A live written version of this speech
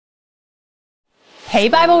Hey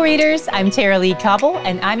Bible readers, I'm Tara Lee Cobble,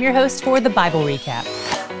 and I'm your host for the Bible Recap.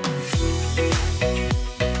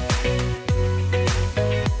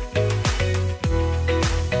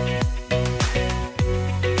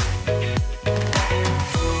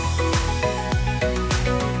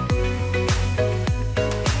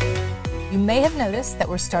 You may have noticed that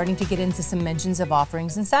we're starting to get into some mentions of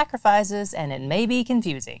offerings and sacrifices, and it may be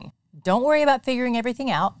confusing. Don't worry about figuring everything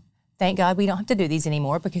out. Thank God we don't have to do these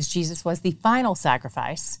anymore because Jesus was the final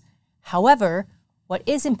sacrifice. However, what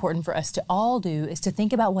is important for us to all do is to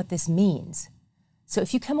think about what this means. So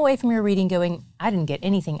if you come away from your reading going, I didn't get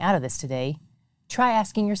anything out of this today, try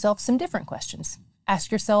asking yourself some different questions.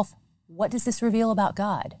 Ask yourself, what does this reveal about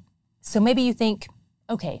God? So maybe you think,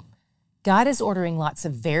 okay, God is ordering lots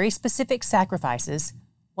of very specific sacrifices.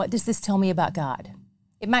 What does this tell me about God?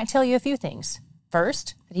 It might tell you a few things.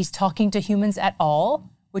 First, that he's talking to humans at all,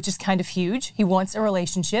 which is kind of huge. He wants a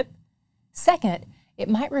relationship. Second, it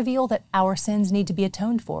might reveal that our sins need to be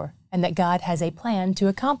atoned for and that God has a plan to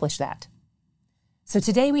accomplish that. So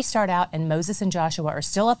today we start out and Moses and Joshua are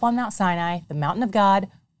still up on Mount Sinai, the mountain of God,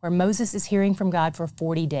 where Moses is hearing from God for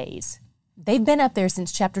 40 days. They've been up there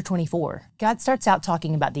since chapter 24. God starts out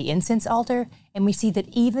talking about the incense altar, and we see that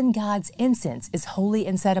even God's incense is holy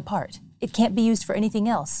and set apart. It can't be used for anything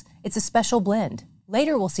else. It's a special blend.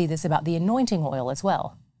 Later we'll see this about the anointing oil as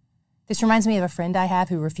well. This reminds me of a friend I have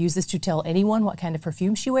who refuses to tell anyone what kind of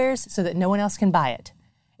perfume she wears so that no one else can buy it.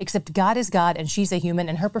 Except God is God and she's a human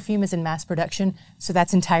and her perfume is in mass production, so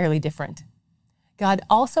that's entirely different. God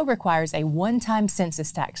also requires a one-time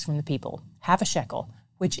census tax from the people, half a shekel,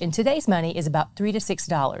 which in today's money is about $3 to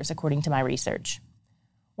 $6 according to my research.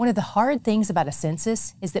 One of the hard things about a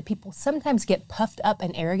census is that people sometimes get puffed up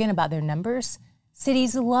and arrogant about their numbers.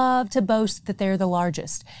 Cities love to boast that they're the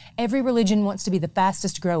largest. Every religion wants to be the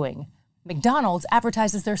fastest growing. McDonald's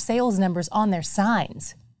advertises their sales numbers on their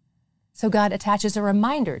signs. So God attaches a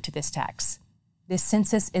reminder to this tax. This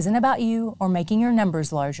census isn't about you or making your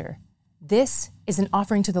numbers larger. This is an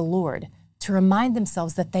offering to the Lord to remind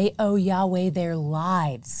themselves that they owe Yahweh their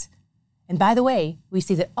lives. And by the way, we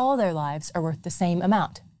see that all their lives are worth the same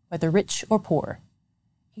amount, whether rich or poor.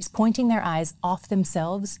 He's pointing their eyes off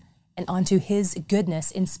themselves and onto his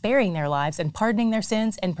goodness in sparing their lives and pardoning their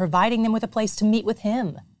sins and providing them with a place to meet with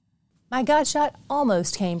him. My God shot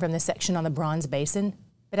almost came from the section on the bronze basin,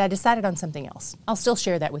 but I decided on something else. I'll still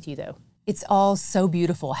share that with you though. It's all so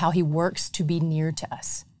beautiful how he works to be near to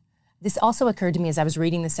us. This also occurred to me as I was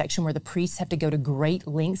reading the section where the priests have to go to great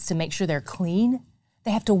lengths to make sure they're clean.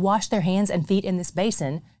 They have to wash their hands and feet in this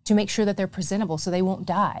basin to make sure that they're presentable so they won't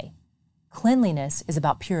die. Cleanliness is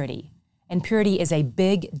about purity, and purity is a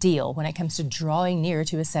big deal when it comes to drawing near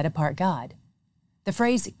to a set-apart God. The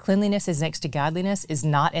phrase cleanliness is next to godliness is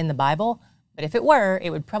not in the Bible, but if it were,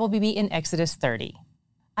 it would probably be in Exodus 30.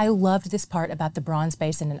 I loved this part about the bronze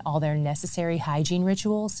basin and all their necessary hygiene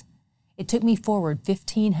rituals. It took me forward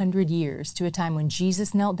 1,500 years to a time when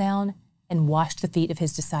Jesus knelt down and washed the feet of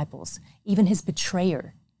his disciples, even his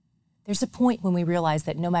betrayer. There's a point when we realize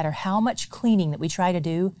that no matter how much cleaning that we try to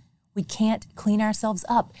do, we can't clean ourselves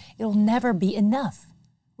up. It'll never be enough.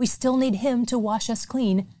 We still need him to wash us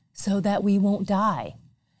clean so that we won't die.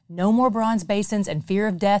 No more bronze basins and fear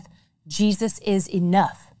of death. Jesus is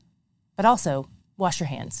enough. But also, wash your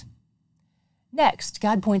hands. Next,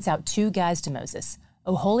 God points out two guys to Moses,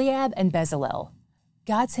 Oholiab and Bezalel.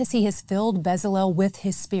 God says he has filled Bezalel with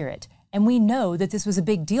his spirit, and we know that this was a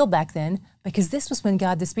big deal back then because this was when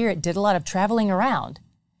God the Spirit did a lot of traveling around.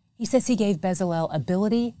 He says he gave Bezalel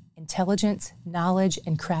ability, intelligence, knowledge,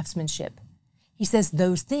 and craftsmanship. He says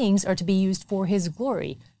those things are to be used for his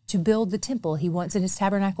glory, to build the temple he wants in his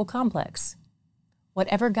tabernacle complex.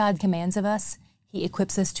 Whatever God commands of us, he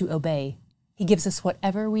equips us to obey. He gives us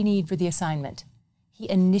whatever we need for the assignment. He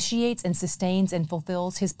initiates and sustains and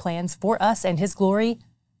fulfills his plans for us and his glory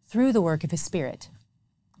through the work of his Spirit.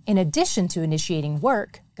 In addition to initiating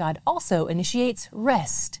work, God also initiates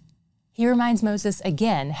rest. He reminds Moses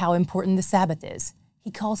again how important the Sabbath is.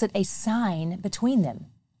 He calls it a sign between them.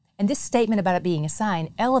 And this statement about it being a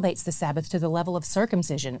sign elevates the Sabbath to the level of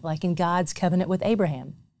circumcision, like in God's covenant with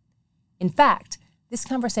Abraham. In fact, this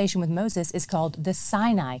conversation with Moses is called the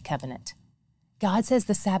Sinai covenant. God says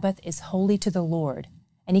the Sabbath is holy to the Lord,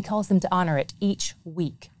 and he calls them to honor it each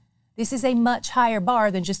week. This is a much higher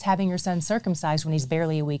bar than just having your son circumcised when he's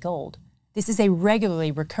barely a week old. This is a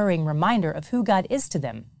regularly recurring reminder of who God is to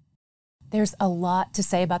them. There's a lot to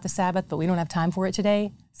say about the Sabbath, but we don't have time for it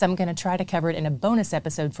today, so I'm going to try to cover it in a bonus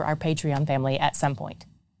episode for our Patreon family at some point.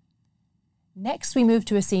 Next, we move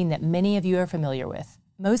to a scene that many of you are familiar with.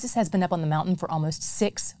 Moses has been up on the mountain for almost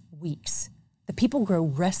 6 weeks. The people grow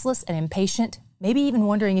restless and impatient maybe even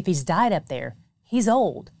wondering if he's died up there. He's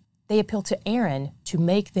old. They appeal to Aaron to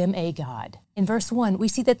make them a god. In verse 1, we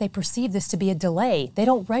see that they perceive this to be a delay. They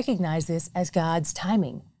don't recognize this as God's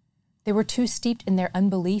timing. They were too steeped in their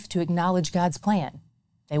unbelief to acknowledge God's plan.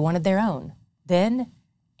 They wanted their own. Then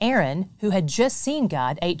Aaron, who had just seen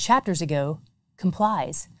God 8 chapters ago,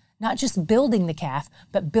 complies, not just building the calf,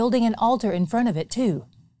 but building an altar in front of it too.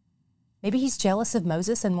 Maybe he's jealous of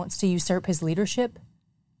Moses and wants to usurp his leadership.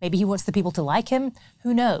 Maybe he wants the people to like him.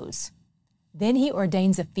 Who knows? Then he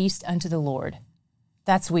ordains a feast unto the Lord.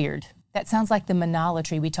 That's weird. That sounds like the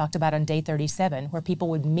monolatry we talked about on day 37, where people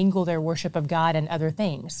would mingle their worship of God and other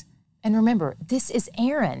things. And remember, this is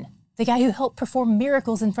Aaron, the guy who helped perform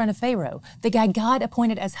miracles in front of Pharaoh, the guy God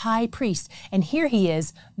appointed as high priest. And here he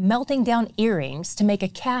is, melting down earrings to make a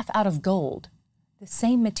calf out of gold, the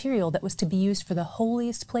same material that was to be used for the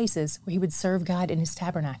holiest places where he would serve God in his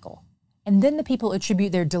tabernacle. And then the people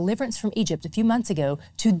attribute their deliverance from Egypt a few months ago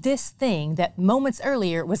to this thing that moments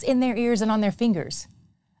earlier was in their ears and on their fingers.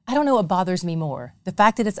 I don't know what bothers me more, the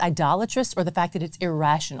fact that it's idolatrous or the fact that it's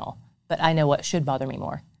irrational, but I know what should bother me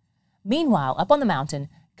more. Meanwhile, up on the mountain,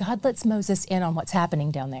 God lets Moses in on what's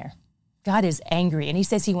happening down there. God is angry, and he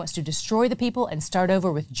says he wants to destroy the people and start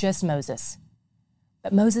over with just Moses.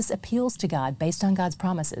 But Moses appeals to God based on God's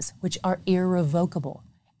promises, which are irrevocable,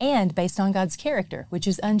 and based on God's character, which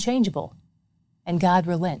is unchangeable. And God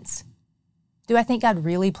relents. Do I think God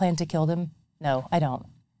really planned to kill them? No, I don't.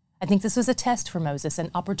 I think this was a test for Moses, an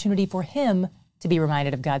opportunity for him to be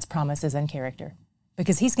reminded of God's promises and character,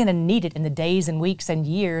 because he's going to need it in the days and weeks and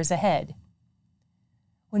years ahead.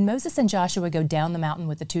 When Moses and Joshua go down the mountain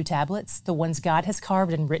with the 2 tablets, the ones God has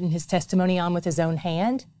carved and written his testimony on with his own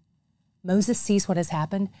hand, Moses sees what has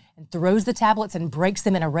happened and throws the tablets and breaks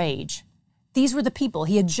them in a rage. These were the people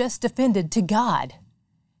he had just defended to God.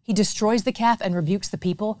 He destroys the calf and rebukes the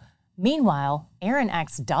people. Meanwhile, Aaron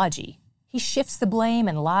acts dodgy. He shifts the blame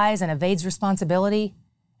and lies and evades responsibility.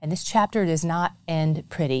 And this chapter does not end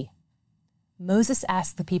pretty. Moses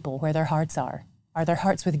asks the people where their hearts are. Are their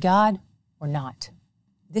hearts with God or not?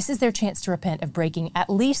 This is their chance to repent of breaking at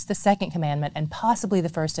least the 2nd commandment and possibly the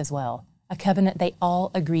 1st as well, a covenant they all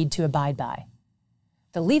agreed to abide by.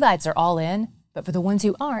 The Levites are all in, but for the ones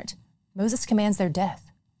who aren't, Moses commands their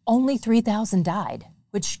death. Only 3,000 died,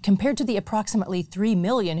 which compared to the approximately 3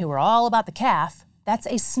 million who were all about the calf, that's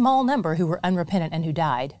a small number who were unrepentant and who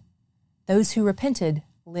died. Those who repented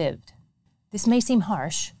lived. This may seem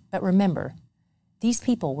harsh, but remember, these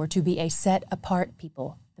people were to be a set-apart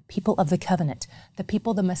people, the people of the covenant, the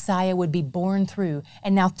people the Messiah would be born through,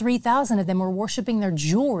 and now 3,000 of them were worshiping their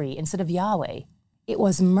jewelry instead of Yahweh. It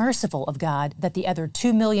was merciful of God that the other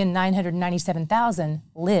 2,997,000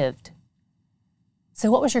 lived.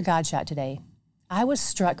 So what was your God shot today? I was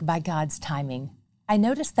struck by God's timing. I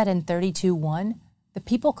noticed that in 32:1, the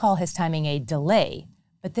people call his timing a delay,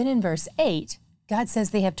 but then in verse 8, God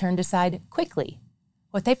says they have turned aside quickly.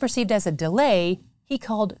 What they perceived as a delay, he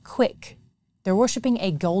called quick. They're worshiping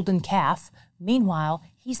a golden calf. Meanwhile,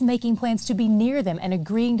 he's making plans to be near them and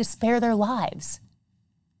agreeing to spare their lives.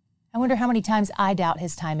 I wonder how many times I doubt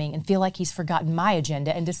his timing and feel like he's forgotten my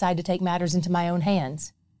agenda and decide to take matters into my own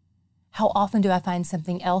hands. How often do I find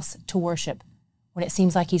something else to worship when it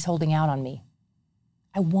seems like he's holding out on me?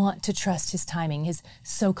 I want to trust his timing, his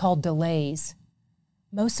so-called delays.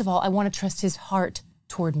 Most of all, I want to trust his heart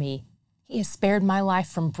toward me. He has spared my life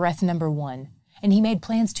from breath number 1, and he made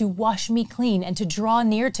plans to wash me clean and to draw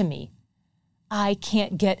near to me. I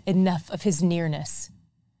can't get enough of his nearness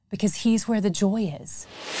because he's where the joy is.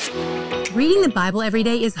 Reading the Bible every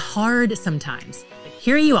day is hard sometimes, but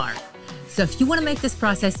here you are. So if you want to make this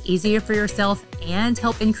process easier for yourself and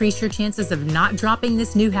help increase your chances of not dropping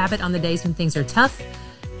this new habit on the days when things are tough,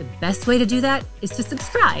 the best way to do that is to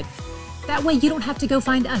subscribe. That way you don't have to go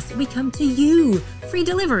find us. We come to you. Free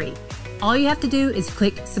delivery. All you have to do is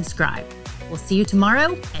click subscribe. We'll see you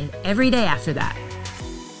tomorrow and every day after that.